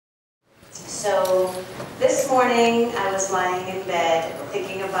So this morning I was lying in bed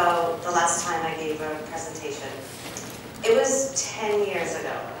thinking about the last time I gave a presentation. It was 10 years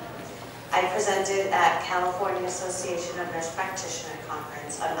ago. I presented at California Association of Nurse Practitioner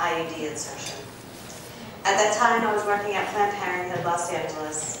Conference on IUD insertion. At that time I was working at Planned Parenthood, Los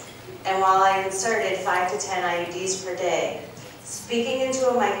Angeles, and while I inserted 5 to 10 IUDs per day, speaking into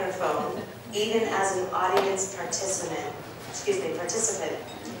a microphone, even as an audience participant,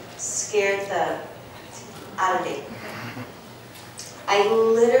 scared the out of me. I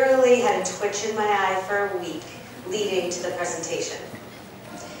literally had a twitch in my eye for a week leading to the presentation.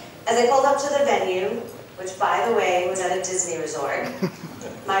 As I pulled up to the venue, which by the way was at a Disney resort,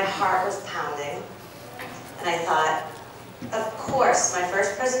 my heart was pounding, and I thought, of course, my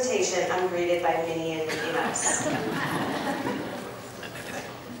first presentation I'm greeted by Minnie and Mickey Mouse.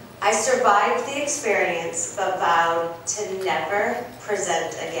 I survived the experience, but vowed to never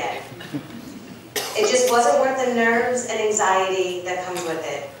present again. It just wasn't worth the nerves and anxiety that comes with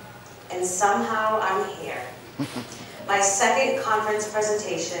it. And somehow I'm here. My second conference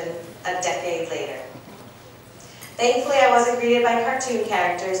presentation a decade later. Thankfully, I wasn't greeted by cartoon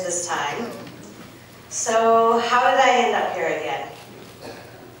characters this time. So how did I end up here again?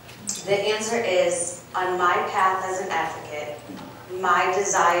 The answer is, on my path as an advocate, my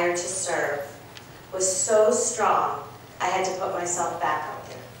desire to serve was so strong, I had to put myself back out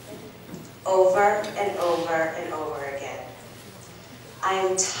there, over and over and over again. I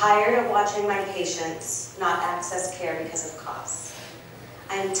am tired of watching my patients not access care because of costs.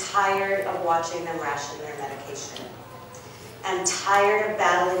 I am tired of watching them ration their medication. I'm tired of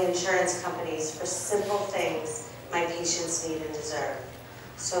battling insurance companies for simple things my patients need and deserve.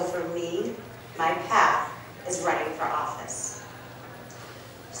 So for me, my path is running for office.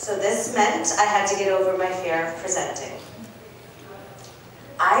 So this meant I had to get over my fear of presenting.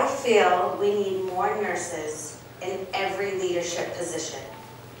 I feel we need more nurses in every leadership position,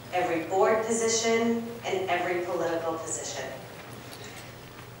 every board position, and every political position.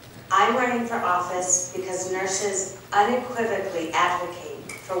 I'm running for office because nurses unequivocally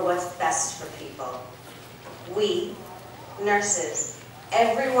advocate for what's best for people. We, nurses,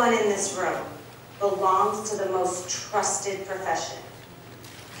 everyone in this room, belongs to the most trusted profession.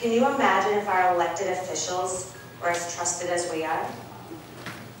 Can you imagine if our elected officials were as trusted as we are?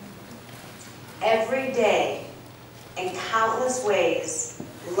 Every day, in countless ways,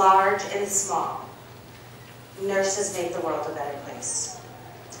 large and small, nurses make the world a better place.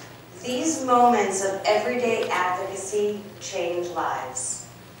 These moments of everyday advocacy change lives.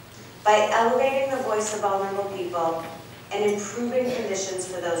 By elevating the voice of vulnerable people and improving conditions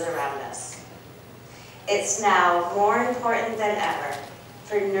for those around us. It's now more important than ever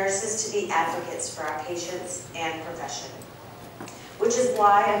for nurses to be advocates for our patients and profession, which is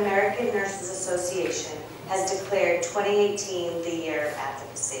why American Nurses Association has declared 2018 the Year of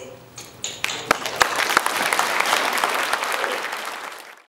Advocacy.